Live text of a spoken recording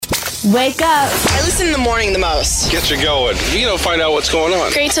Wake up. I listen in the morning the most. Get you going. Find out what's going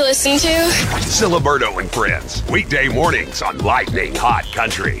on. Great to listen to. Siliberto and Friends. Weekday mornings on Lightning Hot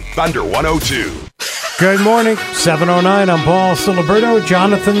Country. Thunder 102. Good morning. 7:09. I'm Paul Siliberto.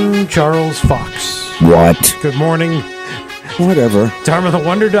 Johnathan Charles Fox. What? Good morning. Whatever. Dharma the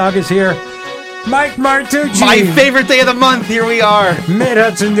Wonder Dog is here. Mike Martucci. My favorite day of the month. Here we are.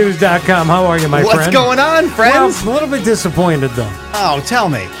 MidHudsonNews.com. How are you, my friend? What's going on, friends? Well, a little bit disappointed, though. Oh, tell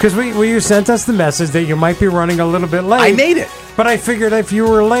me. Because you sent us the message that you might be running a little bit late. I made it. But I figured if you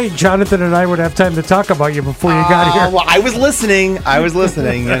were late, Johnathan and I would have time to talk about you before you got here. Well, I was listening.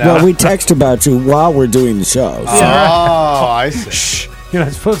 Well, we text about you while we're doing the show. So. Oh, I see. Shh. You're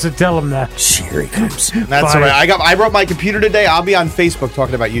not supposed to tell him that. Here he comes. That's all right. I brought my computer today. I'll be on Facebook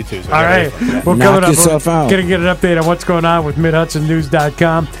talking about you two. So all right. Well, knock yourself out. Going to get an update on what's going on with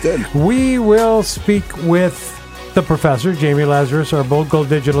MidHudsonNews.com. Good. We will speak with the professor, Jaime Lazarus, our Bold Gold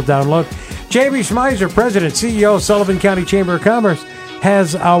Digital Download. Jaime Schmeiser, President, CEO, Sullivan County Chamber of Commerce,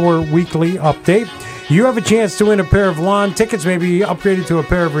 has our weekly update. You have a chance to win a pair of lawn tickets, maybe upgraded to a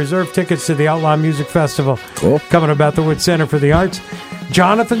pair of reserve tickets to the Outlaw Music Festival. Cool. Coming up at the Wood Center for the Arts.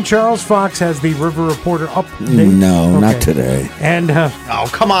 Johnathan Charles Fox has the River Reporter update. No, not today. And oh,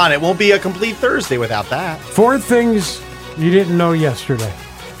 come on. It won't be a complete Thursday without that. 4 things you didn't know yesterday.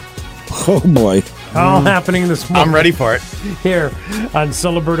 Oh, boy. All happening this morning. I'm ready for it. Here on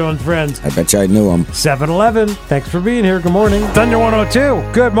Siliberto and Friends. I bet you I knew him. 7-Eleven. Thanks for being here. Good morning. Thunder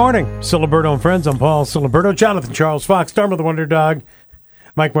 102. Good morning. Siliberto and Friends. I'm Paul Siliberto. Johnathan Charles Fox. Dharma the Wonder Dog.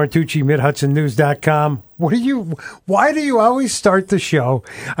 Mike Martucci, MidHudsonNews.com. Why do you always start the show?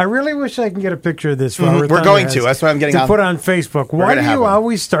 I really wish I can get a picture of this. We're going to. That's why I'm getting to put on Facebook. Why do you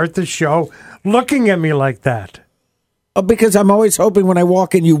always start the show looking at me like that? Oh, because I'm always hoping when I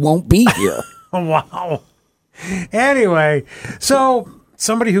walk in you won't be here. Oh, wow. Anyway, so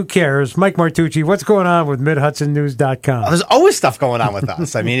somebody who cares, Mike Martucci, what's going on with MidHudsonNews.com? There's always stuff going on with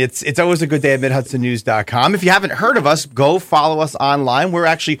us. I mean, it's always a good day at MidHudsonNews.com. If you haven't heard of us, go follow us online. We're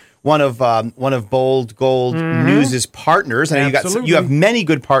actually one of Bold Gold News' partners. And you have many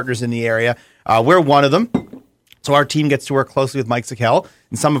good partners in the area. We're one of them. So our team gets to work closely with Mike Sikel,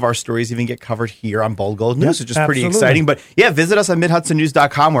 and some of our stories even get covered here on Bold Gold News, which is pretty exciting. But yeah, visit us on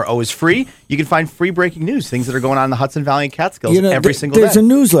MidHudsonNews.com. We're always free. You can find free breaking news, things that are going on in the Hudson Valley and Catskills every single day. There's a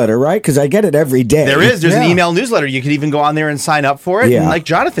newsletter, right? Because I get it every day. There is. There's an email newsletter. You can even go on there and sign up for it. Yeah. And like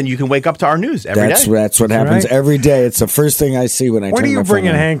Johnathan, you can wake up to our news every day. That's what happens every day. It's the first thing I see when I turn my phone on. What are you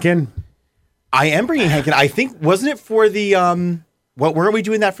bringing, Hank, in? I am bringing Hank in. I think, wasn't it for the, weren't we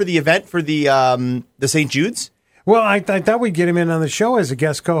doing that for the event for the St. Jude's? Well, I thought we'd get him in on the show as a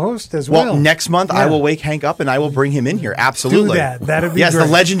guest co-host as well. Well, next month I will wake Hank up and I will bring him in here. Absolutely. Do that. That'd be great. The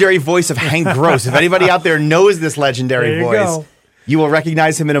legendary voice of Hank Gross. If anybody out there knows this legendary voice, you will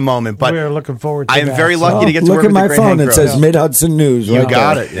recognize him in a moment. But we're looking forward to that. I am very lucky to get to work with the great Hank Gross. Look at my phone. It says Mid-Hudson News. You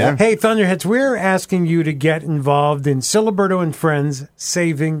got it. Yeah. Hey, Thunderheads, we're asking you to get involved in Siliberto and Friends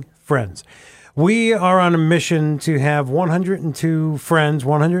Saving Friends. We are on a mission to have 102 friends,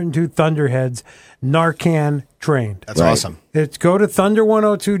 102 Thunderheads, Narcan trained. That's awesome. Go to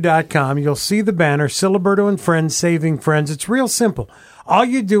thunder102.com. You'll see the banner, Siliberto and Friends Saving Friends. It's real simple. All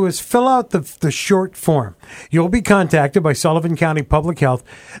you do is fill out the short form. You'll be contacted by Sullivan County Public Health.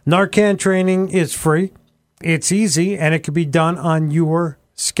 Narcan training is free. It's easy, and it can be done on your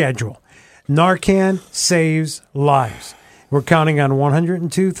schedule. Narcan saves lives. We're counting on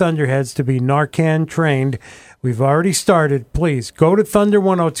 102 Thunderheads to be Narcan trained. We've already started. Please go to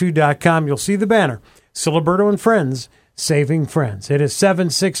thunder102.com. You'll see the banner. Siliberto and Friends, Saving Friends. It is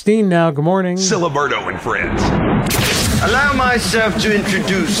 7:16 now. Good morning. Siliberto and Friends. Allow myself to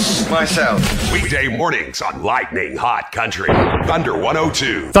introduce myself. Weekday mornings on Lightning Hot Country. Thunder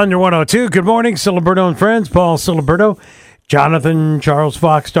 102. Thunder 102. Good morning. Siliberto and Friends. Paul Siliberto. Johnathan Charles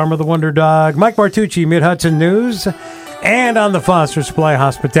Fox, Dharma the Wonder Dog. Mike Martucci, Mid-Hudson News. And on the Foster Supply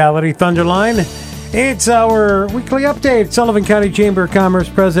Hospitality Thunderline, it's our weekly update. Sullivan County Chamber of Commerce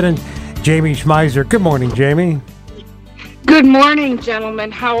President Jaime Schmeiser. Good morning, Jaime. Good morning,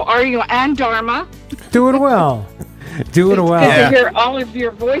 gentlemen. How are you? And Dharma. Doing well. Doing well. It's good to hear all of your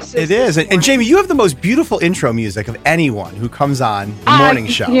voices. It is. And Jaime, you have the most beautiful intro music of anyone who comes on the morning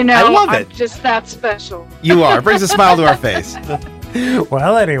show. I love it. I'm just that special. You are. It brings a smile to our face.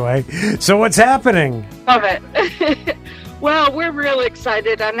 Well, anyway, so what's happening? Love it. Well, we're really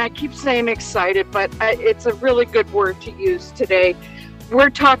excited, and I keep saying excited, but it's a really good word to use today.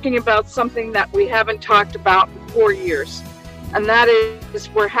 We're talking about something that we haven't talked about in 4 years, and that is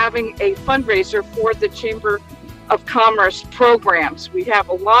we're having a fundraiser for the Chamber of Commerce programs. We have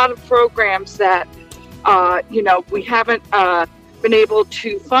a lot of programs that, we haven't been able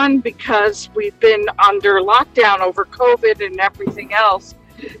to fund because we've been under lockdown over COVID and everything else.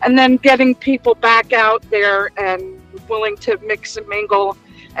 And then getting people back out there and willing to mix and mingle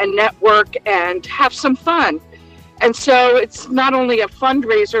and network and have some fun. And so it's not only a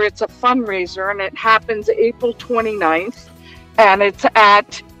fundraiser, it's a fundraiser, and it happens April 29th, and it's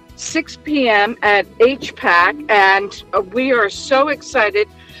at 6 p.m. at HPAC, and we are so excited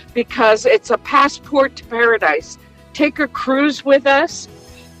because it's a passport to paradise. Take a cruise with us,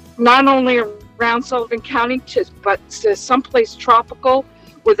 not only around Sullivan County, but to someplace tropical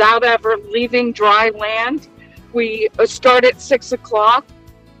without ever leaving dry land. We start at 6 o'clock.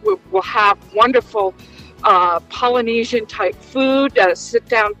 We'll have wonderful Polynesian type food, a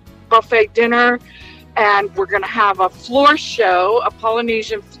sit-down buffet dinner, and we're going to have a floor show, a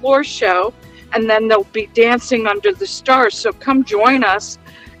Polynesian floor show, and then they'll be dancing under the stars. So come join us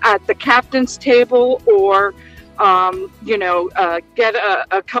at the captain's table, or get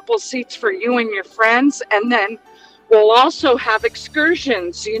a couple seats for you and your friends. And then we'll also have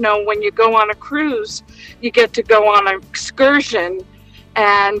excursions. When you go on a cruise, you get to go on an excursion.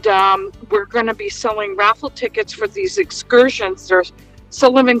 And we're going to be selling raffle tickets for these excursions. There's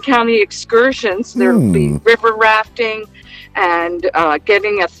Sullivan County excursions. There'll be river rafting and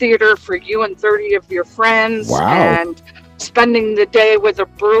getting a theater for you and 30 of your friends. Wow. And spending the day with a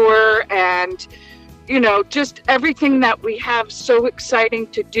brewer, and just everything that we have so exciting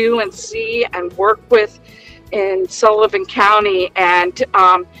to do and see and work with in Sullivan County. And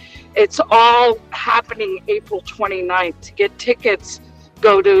it's all happening April 29th. To get tickets,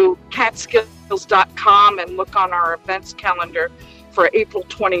 go to catskills.com and look on our events calendar for April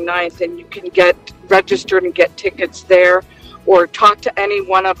 29th, and you can get registered and get tickets there, or talk to any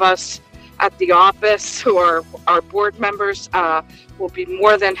one of us at the office or our board members. We'll be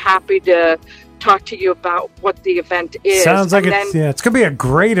more than happy to talk to you about what the event is. Sounds like it's going to be a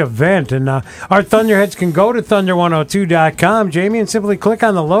great event. And our Thunderheads can go to thunder102.com, Jamie, and simply click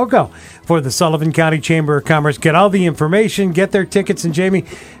on the logo for the Sullivan County Chamber of Commerce. Get all the information, get their tickets. And Jamie,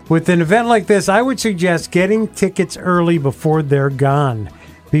 with an event like this, I would suggest getting tickets early before they're gone.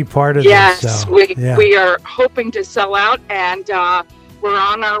 Be part of this. Yes, we are hoping to sell out, and we're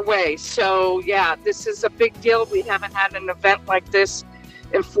on our way. So, this is a big deal. We haven't had an event like this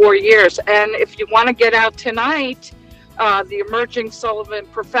in 4 years. And if you want to get out tonight, the Emerging Sullivan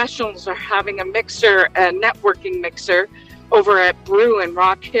Professionals are having a networking mixer over at Brew in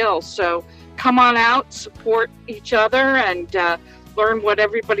Rock Hill. So come on out, support each other, and learn what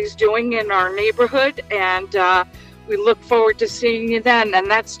everybody's doing in our neighborhood. And we look forward to seeing you then. And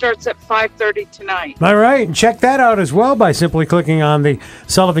that starts at 5:30 tonight. All right. And check that out as well by simply clicking on the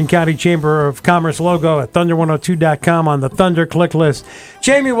Sullivan County Chamber of Commerce logo at thunder102.com on the Thunder click list.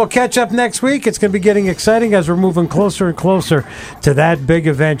 Jamie, we'll catch up next week. It's going to be getting exciting as we're moving closer and closer to that big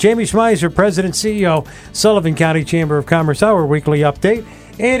event. Jaime Schmeiser, President, CEO, Sullivan County Chamber of Commerce, our weekly update.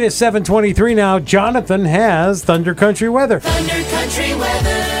 It is 7:23 now. Johnathan has Thunder Country weather. Thunder Country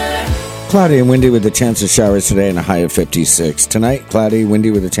weather. Cloudy and windy with a chance of showers today and a high of 56. Tonight, cloudy,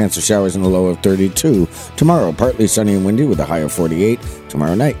 windy with a chance of showers and a low of 32. Tomorrow, partly sunny and windy with a high of 48.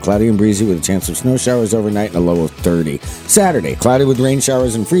 Tomorrow night, cloudy and breezy with a chance of snow showers overnight and a low of 30. Saturday, cloudy with rain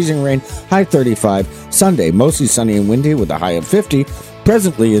showers and freezing rain, high 35. Sunday, mostly sunny and windy with a high of 50.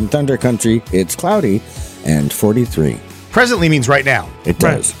 Presently in Thunder Country, it's cloudy and 43. Presently means right now. It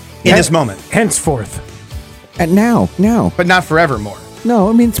does. In this moment. Henceforth. And now. But not forevermore.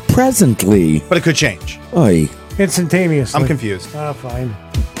 No, it means presently. But it could change. Oy. Instantaneously. I'm confused. Oh, fine.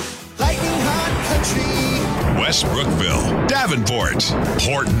 Lightning Hot Country. West Brookville, Davenport,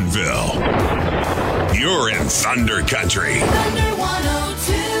 Hortonville. You're in Thunder Country. Thunder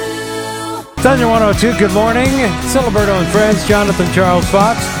 102. Thunder 102, good morning. Siliberto and friends, Johnathan, Charles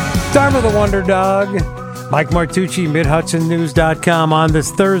Fox, Dharma the Wonder Dog, Mike Martucci, MidHudsonNews.com on this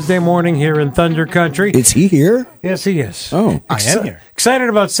Thursday morning here in Thunder Country. Is he here? Yes, he is. Oh, I am here. Excited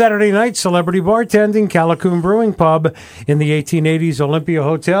about Saturday night celebrity bartending, Callicoon Brewing Pub in the 1880s Olympia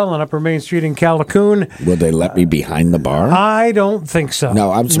Hotel on Upper Main Street in Callicoon. Will they let me behind the bar? I don't think so.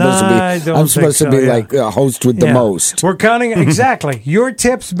 No, I'm supposed to be like a host with the most. We're counting exactly. Your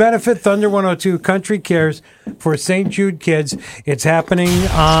tips benefit Thunder 102 Country Cares for St. Jude Kids. It's happening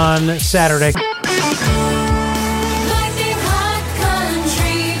on Saturday.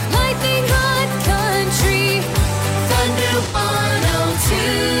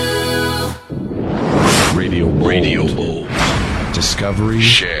 Radio Bold. Discovery,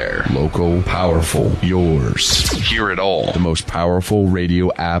 share, local, powerful, yours. Hear it all. The most powerful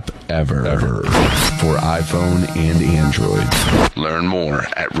radio app ever. For iPhone and Android. Learn more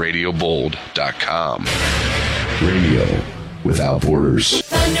at radiobold.com. Radio without borders.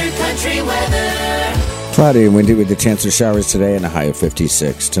 Thunder Country weather. Cloudy and windy with a chance of showers today and a high of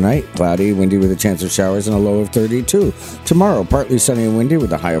 56. Tonight, cloudy, windy with a chance of showers and a low of 32. Tomorrow, partly sunny and windy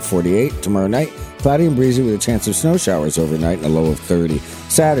with a high of 48. Tomorrow night, cloudy and breezy with a chance of snow showers overnight and a low of 30.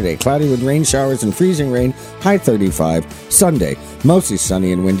 Saturday, cloudy with rain showers and freezing rain, high 35. Sunday, mostly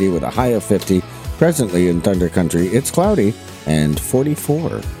sunny and windy with a high of 50. Presently in Thunder Country, it's cloudy and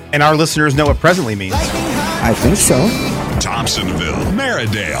 44. And our listeners know what presently means. I think so. Thompsonville,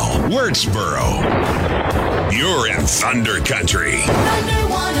 Maridale, Wurtsboro. You're in Thunder Country. Thunder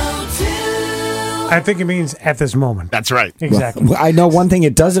 102. I think it means at this moment. That's right. Exactly. Well, I know one thing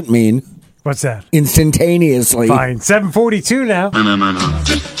it doesn't mean. What's that? Instantaneously. Fine. 7:42 now.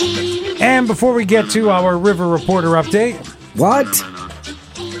 And before we get to our River Reporter update. What?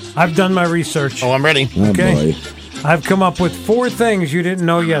 I've done my research. Oh, I'm ready. Oh, Okay. boy. I've come up with 4 things you didn't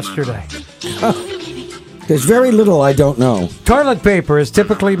know yesterday. There's very little I don't know. Toilet paper is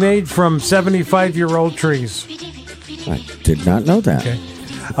typically made from 75-year-old trees. I did not know that. Okay.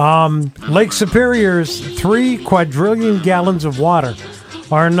 Lake Superior's 3 quadrillion gallons of water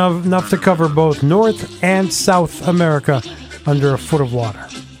are enough to cover both North and South America under a foot of water.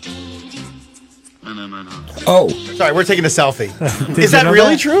 Oh. Sorry, we're taking a selfie. Did Is you that know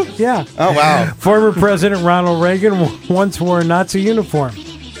really that? true? Yeah. Oh, wow. Former President Ronald Reagan once wore a Nazi uniform.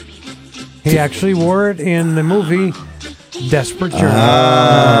 He actually wore it in the movie Desperate Journey.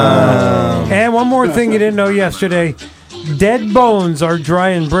 And one more thing you didn't know yesterday. Dead bones are dry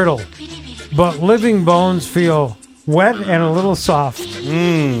and brittle, but living bones feel wet and a little soft.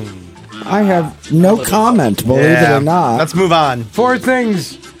 I have no comment, believe it or not. Let's move on. 4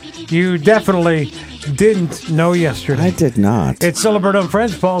 things you definitely didn't know yesterday. I did not. It's Siliberto and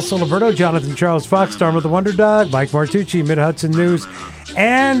Friends, Paul Siliberto, Johnathan Charles Fox, Dharma the Wonder Dog, Mike Martucci, Mid-Hudson News.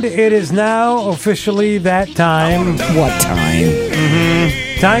 And it is now officially that time. What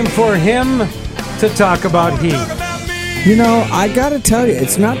time? Time for him to talk about he. You know, I got to tell you,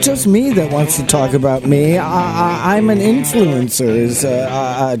 it's not just me that wants to talk about me. I'm an influencer, as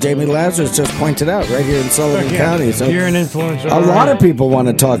Jaime Lazarus just pointed out, right here in Sullivan County. So you're an influencer. A lot of people want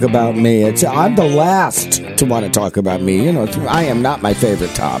to talk about me. I'm the last to want to talk about me. You know, I am not my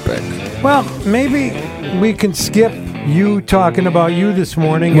favorite topic. Well, maybe we can skip you talking about you this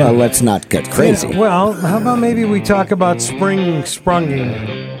morning. Well, let's not get crazy. Yeah, well, how about maybe we talk about spring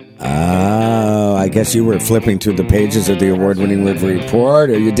sprunging? Oh, I guess you were flipping through the pages of the award-winning River Report,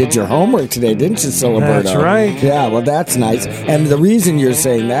 or you did your homework today, didn't you, Siliberto? That's right. Yeah, well, that's nice. And the reason you're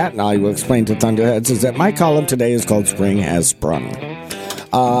saying that, and I will explain to Thunderheads, is that my column today is called Spring Has Sprung.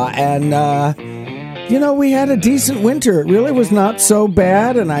 You know, we had a decent winter. It really was not so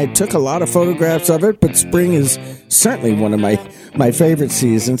bad, and I took a lot of photographs of it, but spring is certainly one of my favorite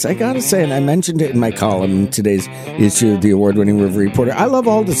seasons. I gotta say, and I mentioned it in my column in today's issue of the award-winning River Reporter, I love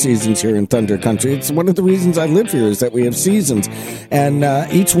all the seasons here in Thunder Country. It's one of the reasons I live here is that we have seasons, and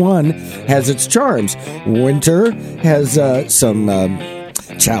each one has its charms. Winter has some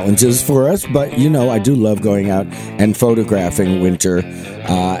challenges for us, but you know I do love going out and photographing winter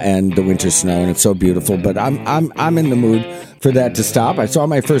and the winter snow, and it's so beautiful. But I'm in the mood for that to stop. I saw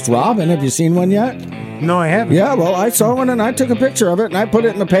my first robin. Have you seen one yet? No, I haven't. Yeah, well, I saw one and I took a picture of it and I put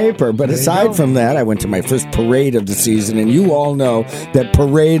it in the paper. But aside from that, I went to my first parade of the season, and you all know that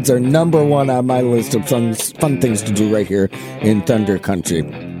parades are number one on my list of fun things to do right here in Thunder Country.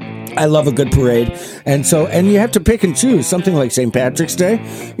 I love a good parade. And you have to pick and choose. Something like St. Patrick's Day,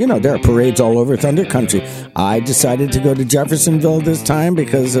 you know, there are parades all over Thunder Country. I decided to go to Jeffersonville this time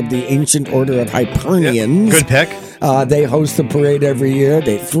because of the Ancient Order of Hibernians. Good pick. They host the parade every year.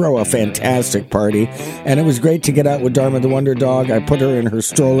 They throw a fantastic party. And it was great to get out with Dharma the Wonder Dog. I put her in her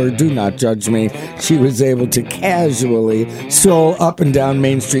stroller. Do not judge me. She was able to casually stroll up and down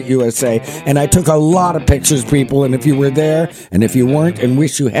Main Street, USA. And I took a lot of pictures, people. And if you were there, and if you weren't and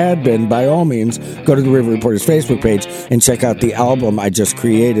wish you had been, by all means, go to the River Reporter's Facebook page and check out the album I just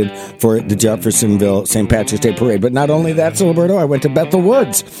created for the Jeffersonville St. Patrick's Day Parade. But not only that, Siliberto, I went to Bethel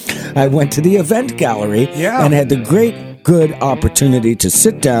Woods. I went to the event gallery and had the great, good opportunity to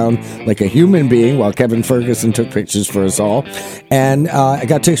sit down like a human being while Kevin Ferguson took pictures for us all. And I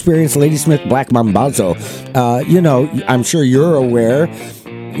got to experience Ladysmith Black Mambazo. You know, I'm sure you're aware,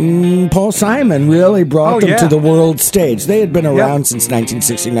 Paul Simon really brought them to the world stage. They had been around since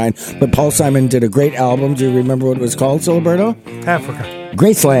 1969, but Paul Simon did a great album. Do you remember what it was called, Siliberto? Africa.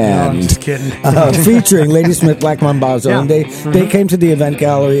 Graceland. No, I'm just kidding. Featuring Ladysmith Black Mambazo. Yeah. And they came to the event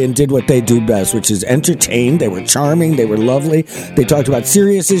gallery and did what they do best, which is entertain. They were charming. They were lovely. They talked about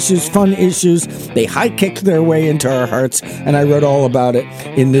serious issues, fun issues. They high-kicked their way into our hearts, and I wrote all about it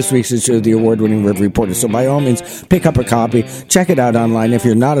in this week's issue of the award-winning River Reporter. So by all means, pick up a copy. Check it out online. If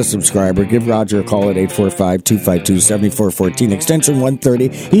you're not a subscriber, give Roger a call at 845-252-7414, extension 130.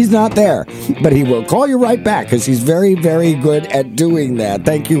 He's not there, but he will call you right back because he's very, very good at doing that.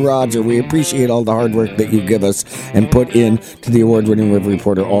 Thank you, Roger. We appreciate all the hard work that you give us and put in to the award-winning River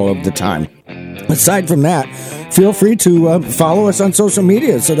Reporter all of the time. Aside from that, feel free to follow us on social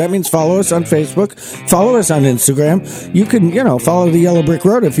media. So that means follow us on Facebook, follow us on Instagram. You can, follow the Yellow Brick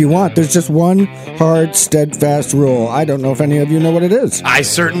Road if you want. There's just one hard, steadfast rule. I don't know if any of you know what it is. I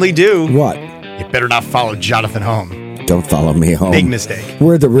certainly do. What? You better not follow Johnathan home. Don't follow me home. Big mistake.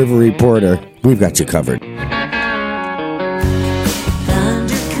 We're the River Reporter. We've got you covered.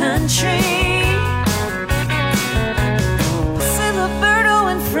 Thunder Country.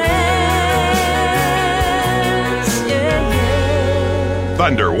 Siliberto and friends. Yeah.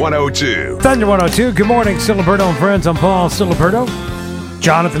 Thunder 102. Thunder 102. Good morning, Siliberto and friends. I'm Paul Siliberto.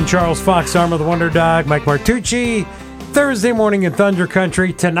 Johnathan, Charles Fox, Dharma, the Wonder Dog, Mike Martucci. Thursday morning in Thunder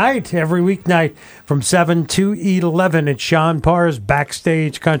Country. Tonight, every weeknight from 7 to 11 at Sean Parr's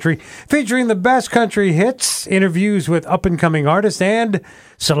Backstage Country, featuring the best country hits, interviews with up-and-coming artists, and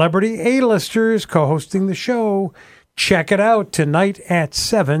celebrity A-listers co-hosting the show. Check it out tonight at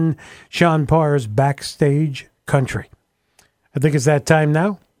 7, Sean Parr's Backstage Country. I think it's that time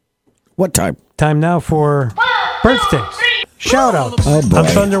now. What time? Time now for birthdays. Shout-outs Oh, boy. on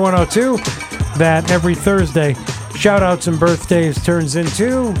Thunder 102. That every Thursday, shout-outs and birthdays turns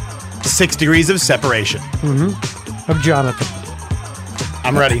into 6 degrees of separation. of Johnathan.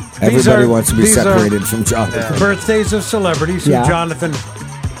 I'm ready. Everybody are- wants to be these are- separated from Jonathan. Birthdays of celebrities who Yeah. Johnathan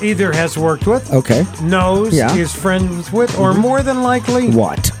either has worked with, Okay. knows, Yeah. is friends with, or more than likely,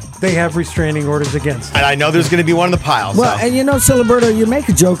 What? they have restraining orders against. And I know there's going to be one in the pile. Well, so. and Siliberto, you make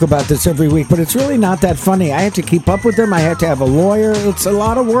a joke about this every week, but it's really not that funny. I have to keep up with them. I have to have a lawyer. It's a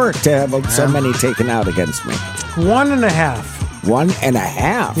lot of work to have so many taken out against me. 1.5.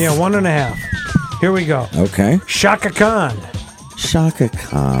 1.5? Yeah, 1.5. Here we go. Okay. Shaka Khan. Shaka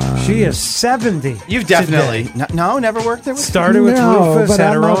Khan. She is 70. You've definitely never worked there with Started with No, Rufus, but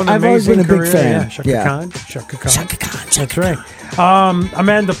had her own I've always amazing been a big career. fan. Yeah, Shaka Yeah. Khan. Shaka Khan. Shaka Khan. That's right.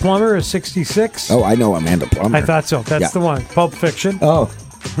 Amanda Plummer is 66. Oh, I know Amanda Plummer. I thought so. That's Yeah. the one. Pulp Fiction. Oh,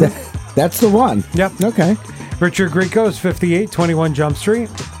 that's the one. Yep. Okay. Richard Grieco is 58, 21 Jump Street.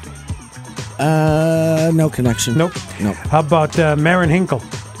 No connection. Nope. Nope. How about Maren Hinkle,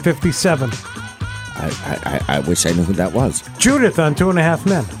 57. I wish I knew who that was. Judith on 2.5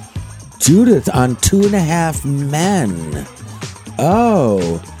 Men. Judith on 2.5 Men.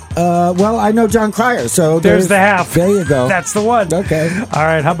 Oh. Well, I know John Cryer, so There's the half. There you go. That's the one. Okay. All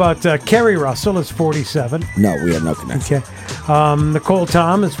right. How about Kerry Russell is 47. No, we have no connection. Okay. Nicole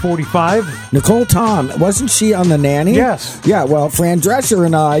Tom is 45. Nicole Tom, wasn't she on The Nanny? Yes. Yeah, well, Fran Drescher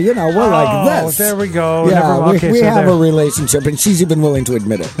and I, we're like this. There we go. Yeah, Okay, we so have there. a relationship, and she's even willing to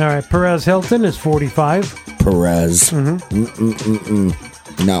admit it. All right. Perez Hilton is 45. Perez.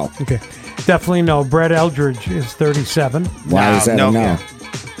 No. Okay. Definitely no. Brett Eldridge is 37. Why is that a no? yeah.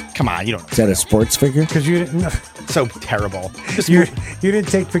 Come on, you don't know. Is that a sports figure? Because you didn't. So terrible. You didn't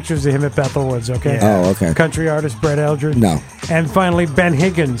take pictures of him at Bethel Woods, okay? Oh, okay. Country artist Brett Eldridge. No. And finally, Ben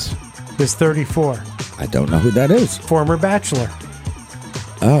Higgins is 34. I don't know who that is. Former Bachelor.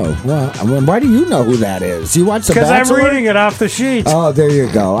 Oh, well, why do you know who that is? You watch The Because I'm Bachelor? reading it off the sheet. Oh, there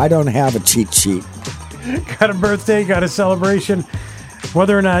you go. I don't have a cheat sheet. Got a birthday, got a celebration.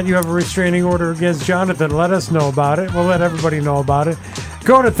 Whether or not you have a restraining order against Johnathan, let us know about it. We'll let everybody know about it.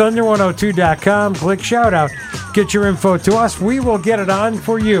 Go to thunder102.com, click shout out, get your info to us. We will get it on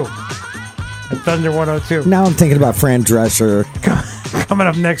for you at Thunder 102. Now I'm thinking about Fran Drescher. Coming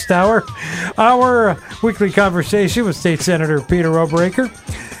up next hour, our weekly conversation with State Senator Peter Oberacker.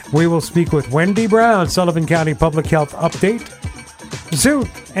 We will speak with Wendy Brown, Sullivan County Public Health Update. Zoot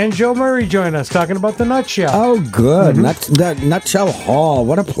and Joe Murray join us talking about the Nutshell. Oh, good. Nutshell Hall.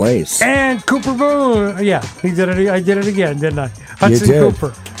 What a place. And Cooper Boone. Yeah, he did it. I did it again, didn't I? Hudson did.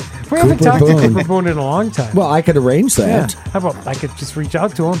 Cooper. We haven't Cooper talked to Boone. Cooper Boone in a long time. Well, I could arrange yeah. that. How about I could just reach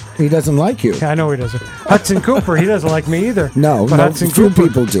out to him? He doesn't like you. Yeah, I know he doesn't. Hudson Cooper, he doesn't like me either. No, but Hudson few Cooper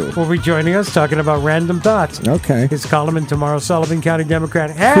people do. will be joining us talking about random thoughts. Okay. His column in tomorrow's Sullivan County Democrat.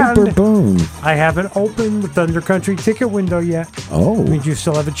 And Cooper Boone. I haven't opened the Thunder Country ticket window yet. Oh. Means you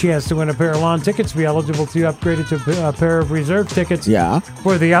still have a chance to win a pair of lawn tickets, be eligible to upgrade it to a pair of reserve tickets Yeah.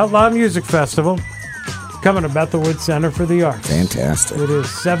 for the Outlaw Music Festival. coming to Bethelwood Center for the Arts. Fantastic. It is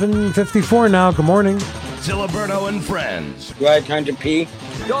 7:54 now. Good morning. Siliberto and Friends. Do I have time to pee?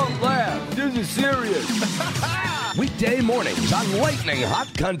 Don't laugh. This is serious. Weekday mornings on Lightning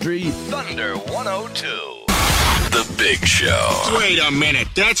Hot Country Thunder 102. The Big Show. Wait a minute.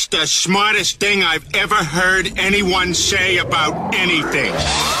 That's the smartest thing I've ever heard anyone say about anything.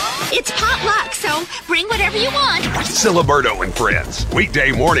 It's potluck, so bring whatever you want. Siliberto and Friends.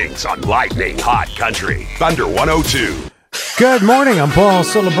 Weekday mornings on Lightning Hot Country Thunder 102. Good morning. I'm Paul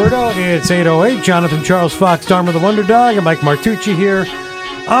Siliberto. It's 8:08. Johnathan, Charles Fox, Dharma the Wonder Dog, and Mike Martucci here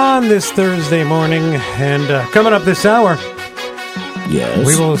on this Thursday morning. And coming up this hour, yes,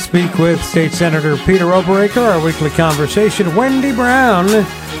 we will speak with State Senator Peter Oberacker, our weekly conversation. Wendy Brown,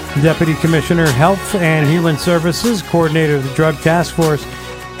 Deputy Commissioner, Health and Human Services, Coordinator of the Drug Task Force,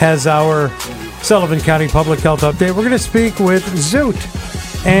 has our Sullivan County Public Health Update. We're going to speak with Zoot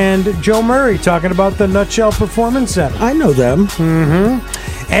and Joe Murray talking about the Nutshell Performance Center. I know them.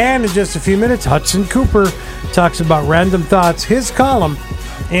 Mm-hmm. And in just a few minutes, Hudson Cooper talks about Random Thoughts, his column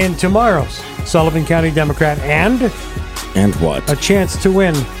in tomorrow's Sullivan County Democrat, and what? A chance to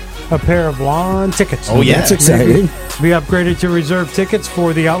win a pair of lawn tickets. Oh, yeah. That's exciting. Be upgraded to reserve tickets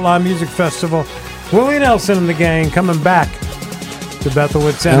for the Outlaw Music Festival. Willie Nelson and the gang coming back to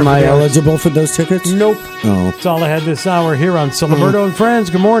Bethelwood Center. Am I eligible for those tickets? Nope. Oh. That's all I had this hour here on Siliberto and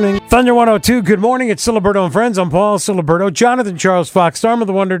Friends. Good morning. Thunder 102, good morning. It's Siliberto and Friends. I'm Paul Siliberto. Johnathan, Charles Fox, Dharma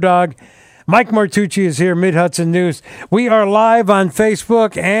the Wonder Dog. Mike Martucci is here, Mid-Hudson News. We are live on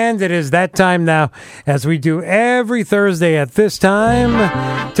Facebook, and it is that time now, as we do every Thursday at this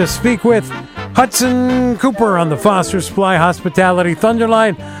time, to speak with Hudson Cooper on the Foster Supply Hospitality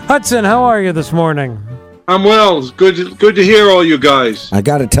Thunderline. Hudson, how are you this morning? I'm well. It's good to hear all you guys. I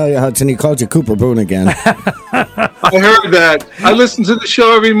got to tell you, Hudson, he called you Cooper Boone again. I heard that. I listen to the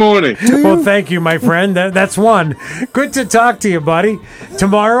show every morning. Well, thank you, my friend. That's one. Good to talk to you, buddy.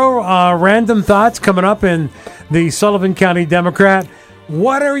 Tomorrow, Random Thoughts coming up in the Sullivan County Democrat.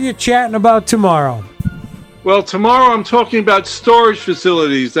 What are you chatting about tomorrow? Well, tomorrow I'm talking about storage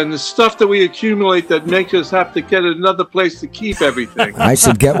facilities and the stuff that we accumulate that makes us have to get another place to keep everything. I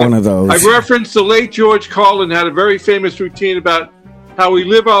should get one of those. I referenced the late George Carlin had a very famous routine about how we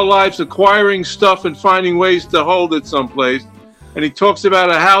live our lives acquiring stuff and finding ways to hold it someplace. And he talks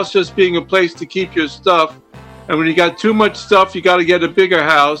about a house just being a place to keep your stuff. And when you got too much stuff, you got to get a bigger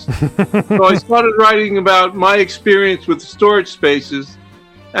house. So I started writing about my experience with storage spaces.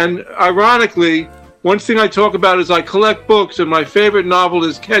 And ironically, one thing I talk about is I collect books, and my favorite novel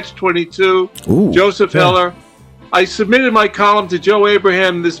is Catch-22, Joseph Heller. I submitted my column to Joe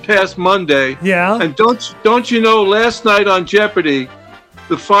Abraham this past Monday. Yeah. And don't you know, last night on Jeopardy,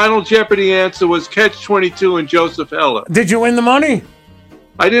 the final Jeopardy answer was Catch-22 and Joseph Heller. Did you win the money?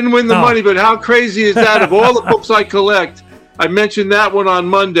 I didn't win the money, but how crazy is that? Of all the books I collect, I mentioned that one on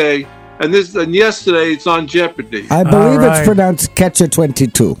Monday, and yesterday it's on Jeopardy. I believe it's pronounced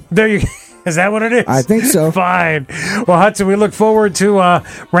Catch-22. There you go. Is that what it is? I think so. Fine. Well, Hudson, we look forward to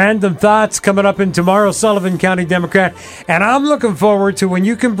Random Thoughts coming up in tomorrow's Sullivan County Democrat. And I'm looking forward to when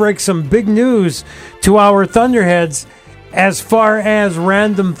you can break some big news to our Thunderheads as far as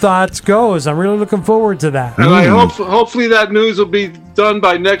Random Thoughts goes. I'm really looking forward to that. And I hopefully that news will be done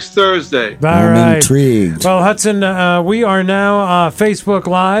by next Thursday. I'm intrigued. Well, Hudson, we are now Facebook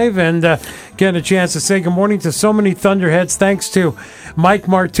Live and getting a chance to say good morning to so many Thunderheads. Thanks to Mike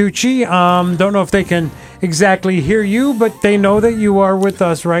Martucci. Don't know if they can exactly hear you, but they know that you are with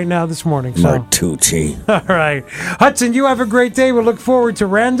us right now this morning. So. Martucci. All right. Hudson, you have a great day. We look forward to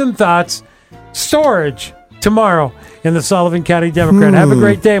Random Thoughts Storage tomorrow in the Sullivan County Democrat. Have a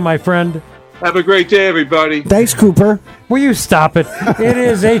great day, my friend. Have a great day, everybody. Thanks, Cooper. Will you stop it? It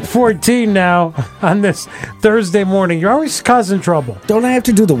is 8:14 now on this Thursday morning. You're always causing trouble. Don't I have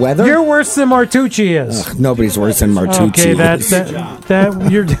to do the weather? You're worse than Martucci is. Ugh, nobody's worse than Martucci. Okay,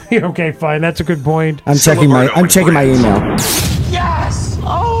 that you're okay. Fine, that's a good point. I'm checking my email. Yes!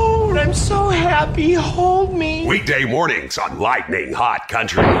 Oh, I'm so happy. Hold me. Weekday mornings on Lightning Hot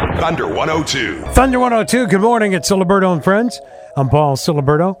Country Thunder 102. Thunder 102. Good morning. It's Siliberto and Friends. I'm Paul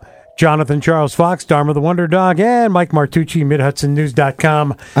Siliberto. Johnathan, Charles Fox, Dharma the Wonder Dog, and Mike Martucci,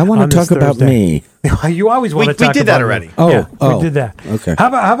 MidHudsonNews.com. I want to talk about me. You always want to talk about We did that already. We did that. Okay. How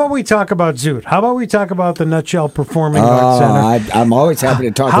about we talk about Zoot? How about we talk about the Nutshell Performing Arts Center? I'm always happy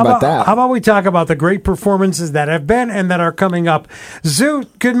to talk about that. How about we talk about the great performances that have been and that are coming up?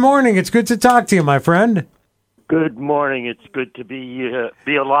 Zoot, good morning. It's good to talk to you, my friend. Good morning. It's good to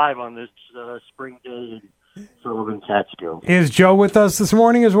be alive on this spring day in Sullivan Catskill. Is Joe with us this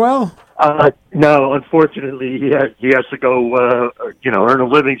morning as well? No, unfortunately, he has to go, earn a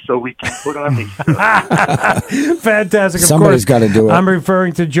living so we can put on these. Fantastic. Of Somebody's course, got to do it. I'm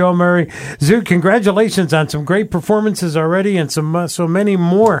referring to Joe Murray. Zoot, congratulations on some great performances already and so many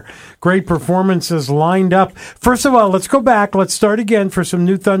more great performances lined up. First of all, let's go back. Let's start again for some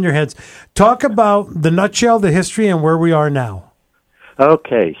new Thunderheads. Talk about the nutshell, the history, and where we are now.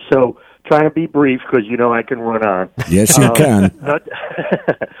 Okay, so trying to be brief because I can run on. Yes, you can.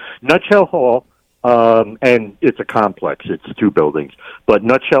 Nutshell Hall, and it's a complex. It's 2 buildings. But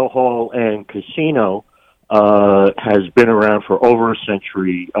Nutshell Hall and Casino has been around for over a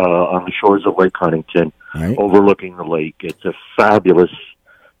century on the shores of Lake Huntington, overlooking the lake. It's a fabulous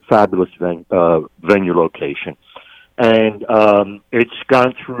venue location. And it's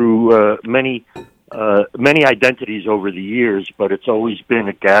gone through many identities over the years, but it's always been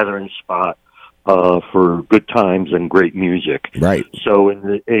a gathering spot for good times and great music. Right. So in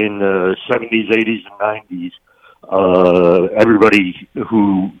the 70s, 80s, and 90s, everybody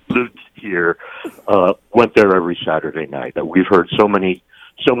who lived here went there every Saturday night. We've heard so many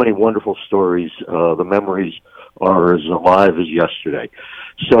wonderful stories. The memories are as alive as yesterday.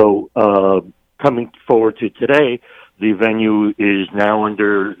 So coming forward to today, the venue is now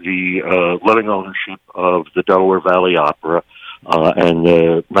under the loving ownership of the Delaware Valley Opera and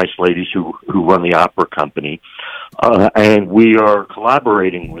the nice ladies who run the opera company. And we are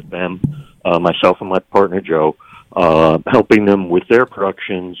collaborating with them, myself and my partner Joe, helping them with their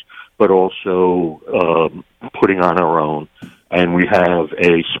productions, but also putting on our own. And we have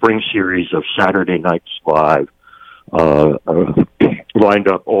a spring series of Saturday Nights Live lined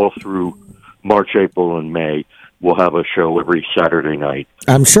up all through March, April, and May. We'll have a show every Saturday night.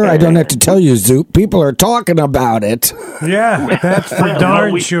 I'm sure I don't have to tell you, Zoot. People are talking about it. Yeah, that's for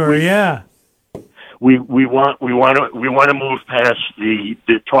darn sure. Yeah, we want to move past the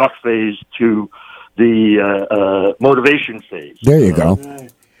talk phase to the motivation phase. There you go.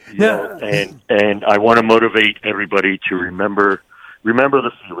 And I want to motivate everybody to remember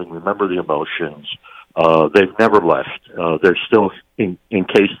the feeling, remember the emotions. They've never left. They're still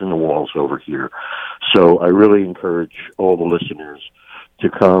encased in the walls over here. So I really encourage all the listeners to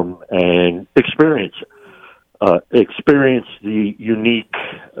come and experience the unique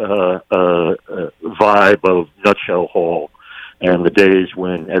vibe of Nutshell Hall and the days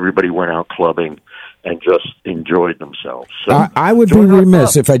when everybody went out clubbing and just enjoyed themselves. So I would be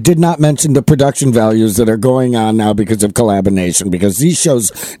remiss if I did not mention the production values that are going on now because of Collaboration, because these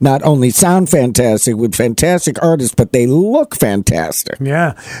shows not only sound fantastic with fantastic artists, but they look fantastic.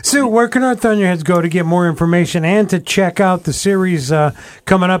 Yeah. So where can our Thunderheads go to get more information and to check out the series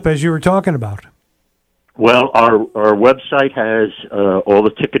coming up as you were talking about? Well, our website has all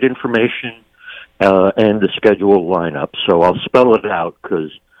the ticket information and the schedule lineup. So I'll spell it out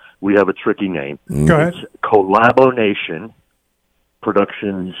because we have a tricky name. Go ahead. It's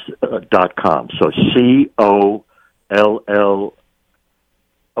collabonationproductions.com. So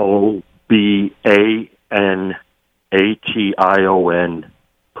COLLOBANATION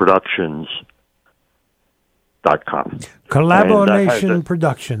Productions.com. Collaboration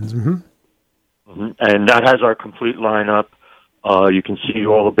Productions. Mm-hmm. And that has our complete lineup. You can see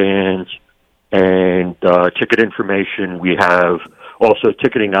all the bands and ticket information. We have also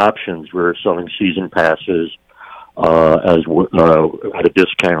ticketing options. We're selling season passes at a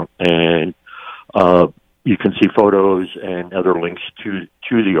discount, and you can see photos and other links to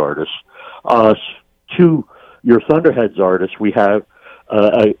the artists. To your Thunderheads artists, we have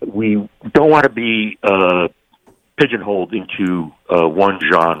we don't want to be pigeonholed into one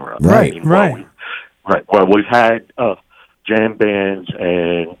genre. Right. Well, we've had jam bands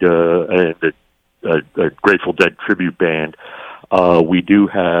and a Grateful Dead tribute band. We do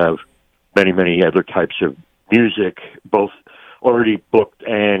have many other types of music, both already booked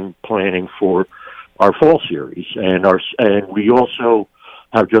and planning for our fall series. And we also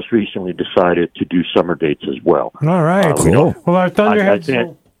have just recently decided to do summer dates as well. All right. Cool. Well, our Thunderheads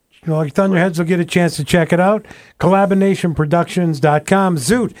will get a chance to check it out. Collaborationproductions.com.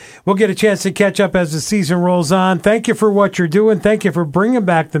 Zoot, we'll get a chance to catch up as the season rolls on. Thank you for what you're doing. Thank you for bringing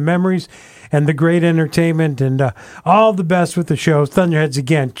back the memories and the great entertainment, and all the best with the shows. Thunderheads,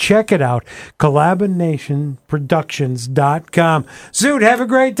 again, check it out. Collaborationproductions.com. Zoot, have a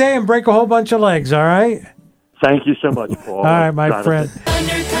great day and break a whole bunch of legs, all right? Thank you so much, Paul. All right, my friend.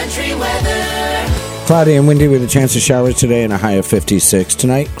 Thunder Country weather. Cloudy and windy with a chance of showers today and a high of 56.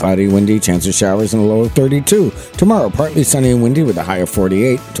 Tonight, cloudy, windy, chance of showers and a low of 32. Tomorrow, partly sunny and windy with a high of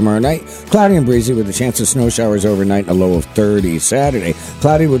 48. Tomorrow night, cloudy and breezy with a chance of snow showers overnight and a low of 30. Saturday,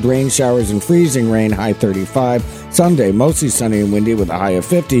 cloudy with rain showers and freezing rain, high 35. Sunday, mostly sunny and windy with a high of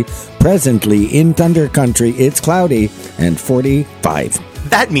 50. Presently, in Thunder Country, it's cloudy and 45.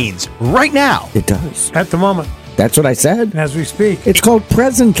 That means right now. It does. At the moment. That's what I said. As we speak. It's called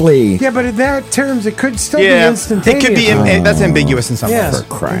presently. Yeah, but in that terms, it could still be instantaneous. It could be, that's ambiguous in some way. For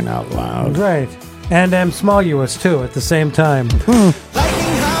crying out loud. Right. And smallus too, at the same time.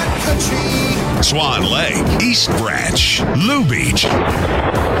 Swan Lake, East Branch, Lou Beach.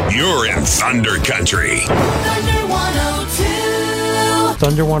 You're in Thunder Country. Thunder 102.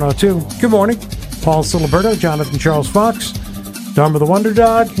 Thunder 102. Good morning. Paul Siliberto, Johnathan Charles Fox, Dharma the Wonder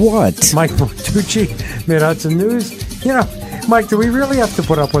Dog. What? Mike Martucci, Mid-Hudson News. You know, Mike, do we really have to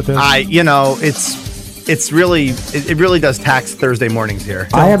put up with this? It really does tax Thursday mornings here.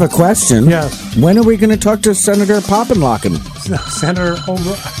 I have a question. Yes. When are we going to talk to Senator Poppinlocken? Senator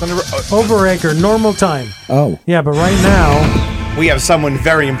Oberacker, normal time. Oh. Yeah, but right now... we have someone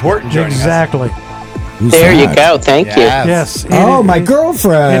very important joining us. Exactly. There you go. Thank you. Yes. My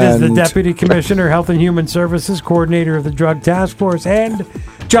girlfriend. It is the Deputy Commissioner, Health and Human Services, Coordinator of the Drug Task Force, and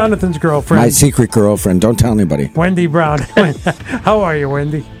Johnathan's girlfriend. My secret girlfriend. Don't tell anybody. Wendy Brown. How are you,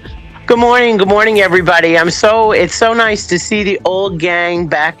 Wendy? Good morning, everybody. It's so nice to see the old gang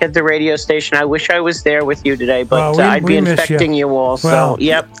back at the radio station. I wish I was there with you today, but I'd be infecting you all. Well, so,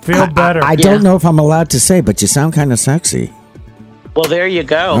 yep. Feel better. I don't know if I'm allowed to say, but you sound kind of sexy. Well, there you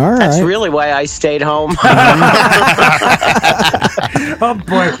go. All right. That's really why I stayed home. Oh,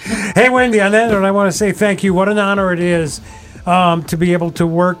 boy. Hey, Wendy, on that note, I want to say thank you. What an honor it is to be able to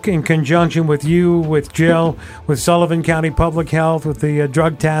work in conjunction with you, with Jill, with Sullivan County Public Health, with the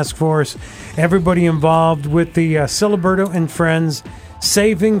Drug Task Force, everybody involved with the Siliberto and Friends,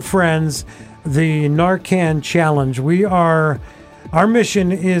 Saving Friends, the Narcan Challenge. Our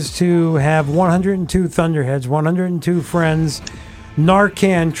mission is to have 102 Thunderheads, 102 friends,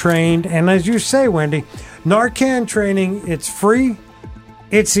 Narcan trained. And as you say, Wendy, Narcan training, it's free,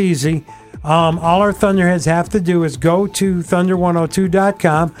 it's easy. All our Thunderheads have to do is go to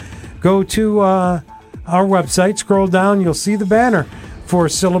thunder102.com, go to our website, scroll down, you'll see the banner for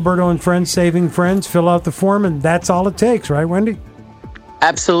Siliberto and Friends Saving Friends. Fill out the form, and that's all it takes, right, Wendy?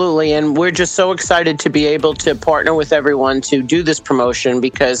 Absolutely, and we're just so excited to be able to partner with everyone to do this promotion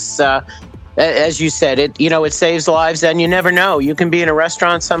because, as you said, it saves lives, and you never know. You can be in a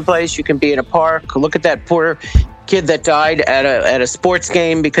restaurant someplace, you can be in a park. Look at that poor kid that died at a sports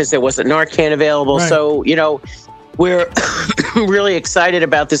game because there wasn't Narcan available. Right. So, we're really excited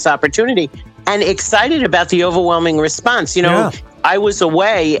about this opportunity and excited about the overwhelming response. I was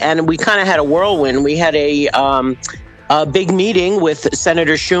away and we kind of had a whirlwind. We had a big meeting with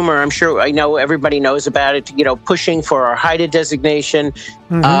Senator Schumer. I know everybody knows about it, pushing for our HIDTA designation.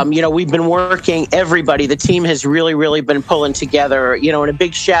 Mm-hmm. We've been working, everybody, the team has really, really been pulling together, and a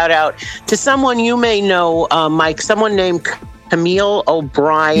big shout out to someone you may know, Mike, someone named Camille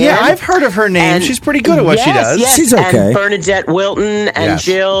O'Brien. Yeah, I've heard of her name. She's pretty good at what she does. Yes, she's okay. And Bernadette Wilton and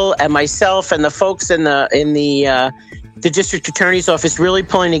Jill and myself and the folks in the district attorney's office really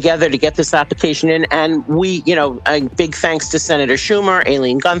pulling together to get this application in. And we, a big thanks to Senator Schumer,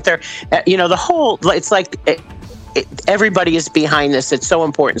 Aileen Gunther, the whole, it's like everybody is behind this. It's so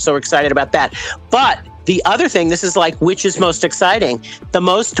important. So excited about that. But the other thing, this is like, which is most exciting? The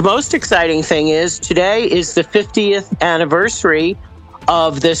most exciting thing is today is the 50th anniversary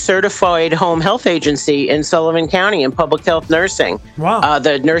of the Certified Home Health Agency in Sullivan County in public health nursing. Wow.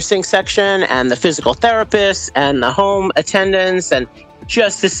 The nursing section and the physical therapists and the home attendants and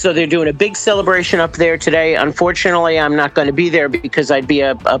just this. So they're doing a big celebration up there today. Unfortunately, I'm not going to be there because I'd be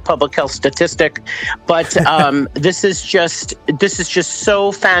a public health statistic. But this is just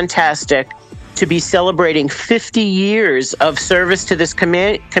so fantastic to be celebrating 50 years of service to this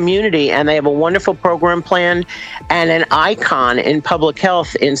community. And they have a wonderful program planned and an icon in public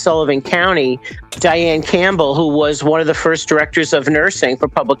health in Sullivan County. Diane Campbell, who was one of the first directors of nursing for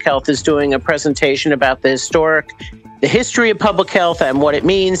public health, is doing a presentation about the history of public health and what it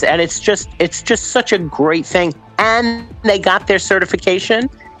means. And it's just such a great thing. And they got their certification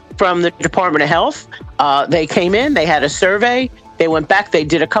from the Department of Health. They came in, they had a survey. They went back. They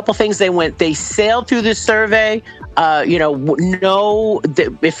did a couple things. They sailed through the survey.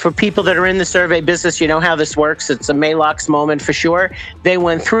 If for people that are in the survey business, you know how this works. It's a Maylocks moment for sure. They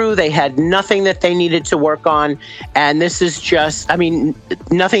went through. They had nothing that they needed to work on. And this is just,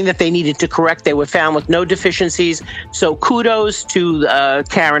 nothing that they needed to correct. They were found with no deficiencies. So kudos to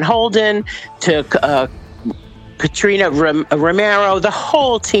Karen Holden, to Katrina Romero, the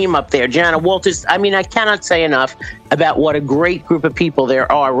whole team up there, Jana Walters. I cannot say enough about what a great group of people there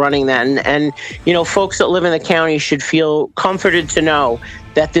are running that. And folks that live in the county should feel comforted to know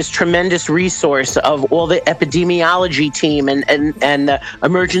that this tremendous resource of all the epidemiology team and the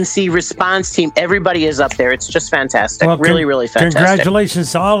emergency response team, everybody is up there. It's just fantastic. Well, really fantastic.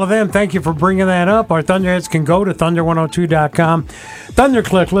 Congratulations to all of them. Thank you for bringing that up. Our Thunderheads can go to thunder102.com.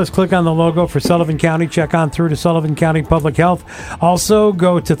 Let's click on the logo for Sullivan County. Check on through to Sullivan County Public Health. Also,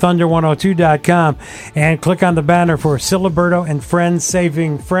 go to thunder102.com and click on the banner for Siliberto and Friends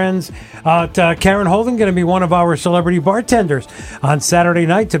Saving Friends. Karen Holden going to be one of our celebrity bartenders on Saturday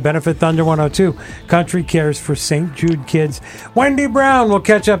night to benefit Thunder 102. Country Cares for St. Jude Kids. Wendy Brown will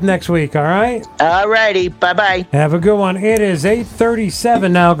catch up next week, all right? All righty. Bye-bye. Have a good one. It is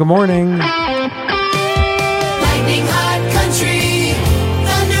 8:37 now. Good morning. Lightning Hot Country,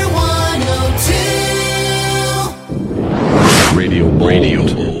 Thunder 102.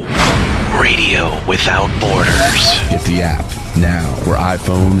 Radio without borders. Get the app now for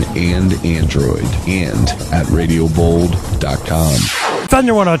iPhone and Android and at radiobold.com.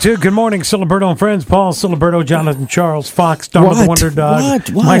 Thunder 102. Good morning, Siliberto and friends. Paul Siliberto, Johnathan Charles Fox, Dharma the Wonder Dog,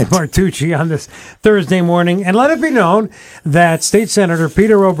 Mike Martucci on this Thursday morning. And let it be known that State Senator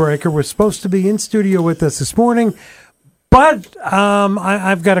Peter Oberacker was supposed to be in studio with us this morning, but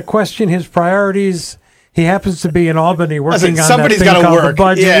I've got to question his priorities. He happens to be in Albany working on somebody's that thing got to called work. the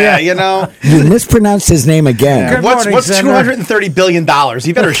budget. Yeah, You mispronounced his name again. Good morning, what's Senator. $230 billion?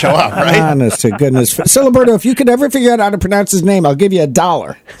 He better show up, right? Honest to goodness. Siliberto, if you could ever figure out how to pronounce his name, I'll give you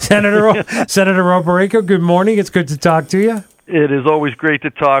 $1. Senator Oberacker, good morning. It's good to talk to you. It is always great to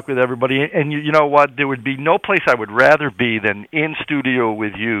talk with everybody. And you know what? There would be no place I would rather be than in studio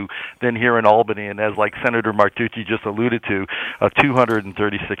with you than here in Albany. And as like Senator Martucci just alluded to, a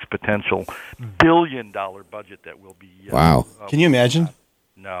 $236 potential billion-dollar budget that will be... wow. Can you imagine?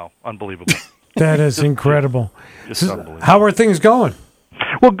 No. Unbelievable. That is incredible. Just unbelievable. How are things going?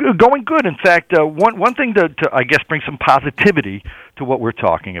 Well, going good. In fact, one thing to, I guess, bring some positivity to what we're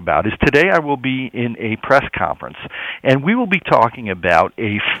talking about is today I will be in a press conference, and we will be talking about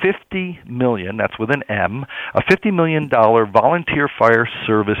a $50 million, that's with an M, a $50 million volunteer fire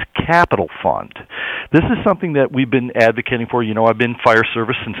service capital fund. This is something that we've been advocating for. You know, I've been fire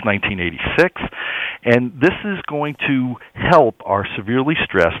service since 1986, and this is going to help our severely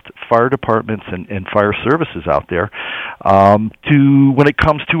stressed fire departments and fire services out there to when it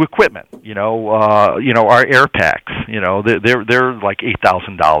comes to equipment. Our air packs. They're like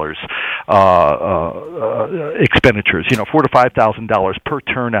 $8,000 expenditures. $4,000 to $5,000 per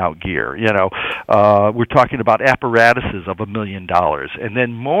turnout gear. We're talking about apparatuses of $1 million, and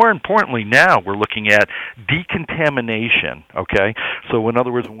then more importantly, now we're looking at decontamination. Okay, so in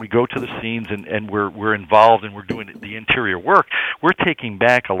other words, when we go to the scenes and we're involved and we're doing the interior work, we're taking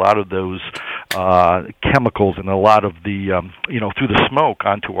back a lot of those chemicals and a lot of the through the smoke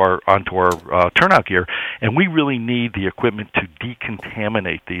onto our turnout gear, and we really need the equipment to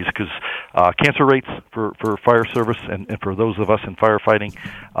decontaminate these because cancer rates for fire service and for those of us in firefighting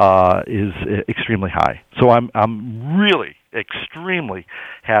is extremely high. So I'm really extremely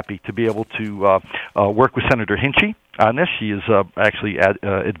happy to be able to work with Senator Hinchey on this. She is actually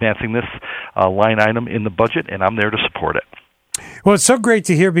advancing this line item in the budget, and I'm there to support it. Well, it's so great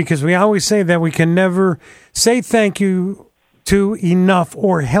to hear because we always say that we can never say thank you to enough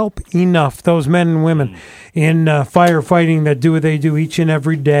or help enough those men and women in firefighting that do what they do each and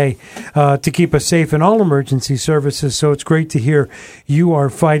every day to keep us safe in all emergency services. So it's great to hear you are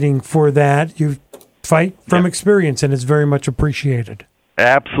fighting for that. You fight from experience, and it's very much appreciated.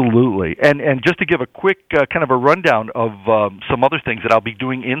 Absolutely. And just to give a quick kind of a rundown of some other things that I'll be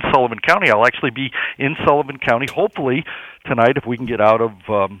doing in Sullivan County, I'll actually be in Sullivan County, hopefully tonight, if we can get out of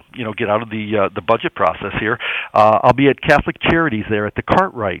the budget process here. I'll be at Catholic Charities there at the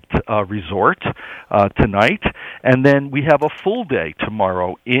Cartwright Resort tonight, and then we have a full day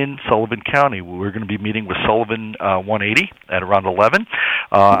tomorrow in Sullivan County. We're going to be meeting with Sullivan 180 at around 11.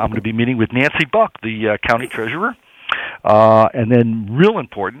 I'm going to be meeting with Nancy Buck, the county treasurer. And then real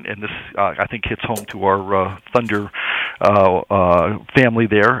important, and this I think hits home to our Thunder family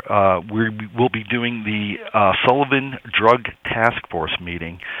there, we will be doing the Sullivan Drug Task Force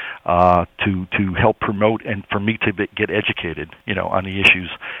meeting to help promote and for me to get educated, on the issues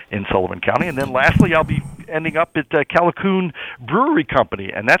in Sullivan County. And then lastly, I'll be ending up at Callicoon Brewery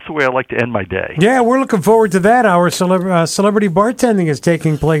Company, and that's the way I like to end my day. Yeah, we're looking forward to that. Our celebrity bartending is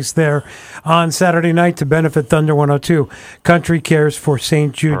taking place there on Saturday night to benefit Thunder 102. Country Cares for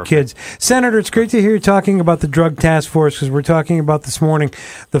St. Jude Kids. Senator, it's great to hear you talking about the Drug Task Force, because we're talking about this morning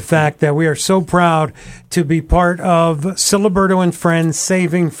the fact that we are so proud to be part of Siliberto and Friends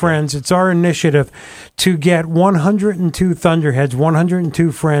Saving Friends. It's our initiative to get 102 Thunderheads,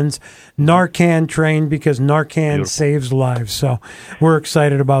 102 friends, Narcan trained, because Narcan saves lives. So we're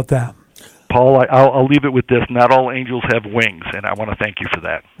excited about that. Paul, I'll leave it with this. Not all angels have wings, and I want to thank you for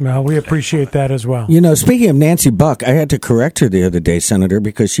that. Well, we appreciate that as well. Speaking of Nancy Buck, I had to correct her the other day, Senator,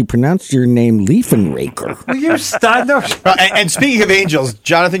 because she pronounced your name Leafenraker. Will you stop? No. And speaking of angels,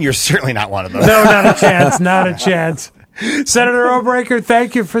 Johnathan, you're certainly not one of them. No, not a chance. Not a chance. Senator Oberacker,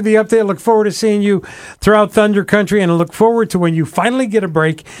 thank you for the update. Look forward to seeing you throughout Thunder Country, and look forward to when you finally get a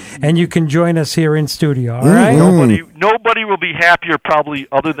break and you can join us here in studio. All right? Nobody will be happier, probably,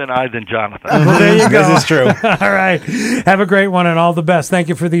 other than Johnathan. Well, there you go. This is true. All right. Have a great one and all the best. Thank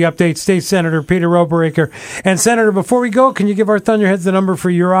you for the update, State Senator Peter Oberacker. And Senator, before we go, can you give our Thunderheads the number for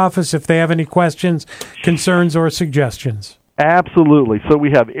your office if they have any questions, concerns, or suggestions? Absolutely. So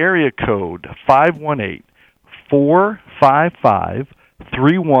we have area code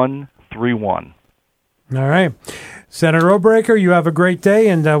 518-455-3131. All right. Senator Oberacker, you have a great day,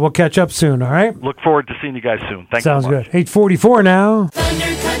 and we'll catch up soon, all right? Look forward to seeing you guys soon. Thanks Sounds so much. good. 8:44 now.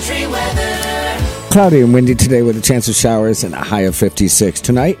 Thunder Country weather. Cloudy and windy today with a chance of showers and a high of 56.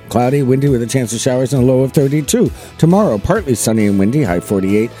 Tonight, cloudy, windy with a chance of showers and a low of 32. Tomorrow, partly sunny and windy, high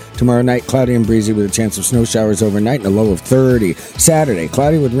 48. Tomorrow night, cloudy and breezy with a chance of snow showers overnight and a low of 30. Saturday,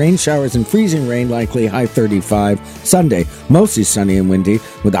 cloudy with rain showers and freezing rain, likely high 35. Sunday, mostly sunny and windy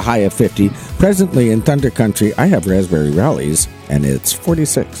with a high of 50. Presently in Thunder Country, I have raspberry rallies, and it's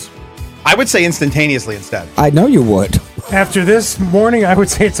 46. I would say instantaneously instead. I know you would. After this morning, I would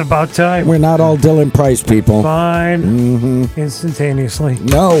say it's about time. We're not all Dylan Price people. Fine. Mm-hmm. Instantaneously.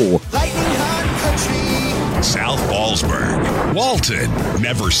 No. South Ballsburg, Walton,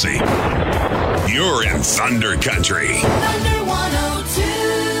 Neversee. You're in Thunder Country. Thunder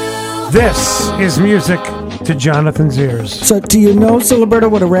 102. This is music to Jonathan's ears. So, do you know, Siliberto,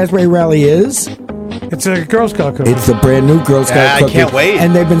 what a raspberry rally is? It's a Girl Scout cookie. It's the brand new Girl Scout cookie. I can't wait.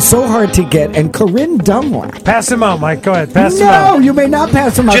 And they've been so hard to get. And Corinne Dunlap. Pass them out, Mike. Go ahead. Pass them out. No, you may not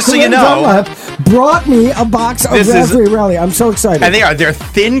pass them out. Just so you Corinne know, Dunlap brought me a box of raspberry rally. I'm so excited. And they're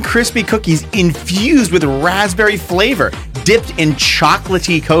thin, crispy cookies infused with raspberry flavor, dipped in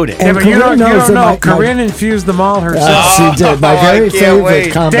chocolatey coating. Yeah, but you don't know. Corinne infused them all herself. She did. My very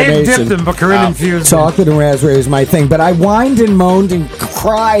favorite combination. Dave dipped them, but Corinne infused them. Chocolate and raspberry is my thing. But I whined and moaned and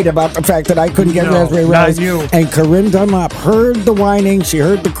cried about the fact that I couldn't get raspberry rallies. Not you. And Corinne Dunlap heard the whining, she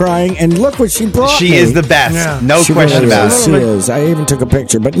heard the crying, and look what she brought me. She is the best. Yeah. No question about it. She is. I even took a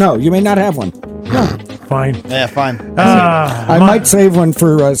picture. But no, you may not have one. No. Fine. Yeah, fine. I might save one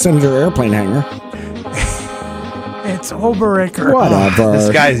for Senator Airplane Hanger. It's Oberacker. Whatever. This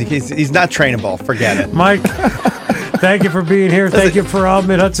guy, he's not trainable. Forget it. Mike, thank you for being here. Thank you for all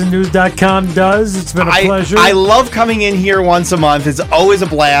MidHudsonNews.com does. It's been a pleasure. I love coming in here once a month. It's always a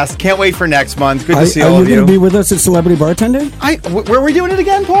blast. Can't wait for next month. Good to see all of you. Are you going to be with us at Celebrity Bartending? Where are we doing it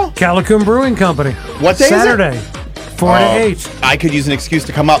again, Paul? Callicoon Brewing Company. What day Saturday. is it? 4 to 8. I could use an excuse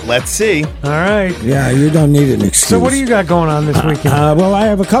to come up. Let's see. All right. Yeah, you don't need an excuse. So what do you got going on this weekend? Well, I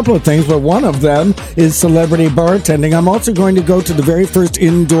have a couple of things, but one of them is celebrity bartending. I'm also going to go to the very first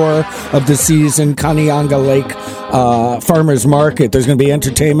indoor of the season, Kanianga Lake Farmers Market. There's going to be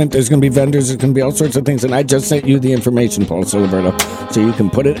entertainment. There's going to be vendors. There's going to be all sorts of things. And I just sent you the information, Paul Siliberto, so you can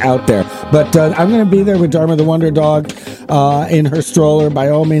put it out there. But I'm going to be there with Dharma the Wonder Dog in her stroller. By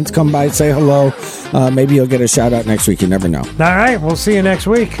all means, come by, say hello. Maybe you'll get a shout out next week. You never know. All right. We'll see you next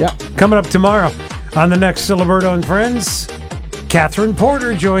week. Yep. Coming up tomorrow on the next Siliberto and Friends, Catherine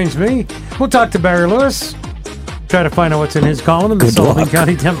Porter joins me. We'll talk to Barry Lewis. Try to find out what's in his column in the Sullivan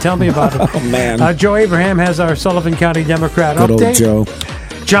County Tell me about it. Oh, man. Joe Abraham has our Sullivan County Democrat Good update. Old Joe.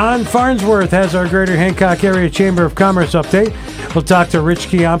 John Farnsworth has our Greater Hancock Area Chamber of Commerce update. We'll talk to Rich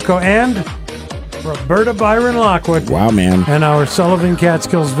Kiamko and Roberta Byron Lockwood. Wow, man. And our Sullivan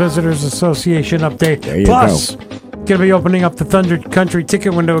Catskills Visitors Association update. There you Plus, going to be opening up the Thunder Country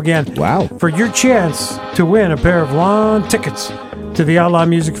ticket window again. Wow. For your chance to win a pair of lawn tickets to the Outlaw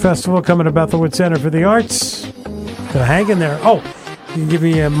Music Festival coming to Bethelwood Center for the Arts. So hang in there. Oh, you can give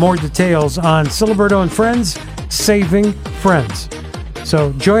me more details on Siliberto and Friends Saving Friends.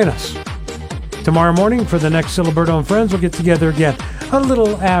 So join us tomorrow morning for the next Siliberto and Friends. We'll get together again a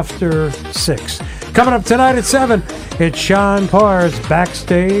little after 6. Coming up tonight at 7, it's Sean Parr's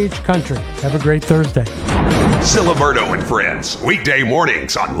Backstage Country. Have a great Thursday. Siliberto and Friends, weekday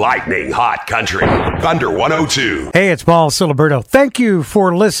mornings on Lightning Hot Country, Thunder 102. Hey, it's Paul Siliberto. Thank you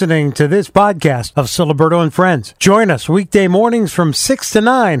for listening to this podcast of Siliberto and Friends. Join us weekday mornings from 6 to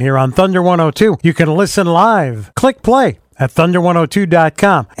 9 here on Thunder 102. You can listen live. Click play at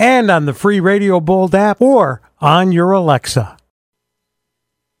thunder102.com and on the free Radio Bold app or on your Alexa.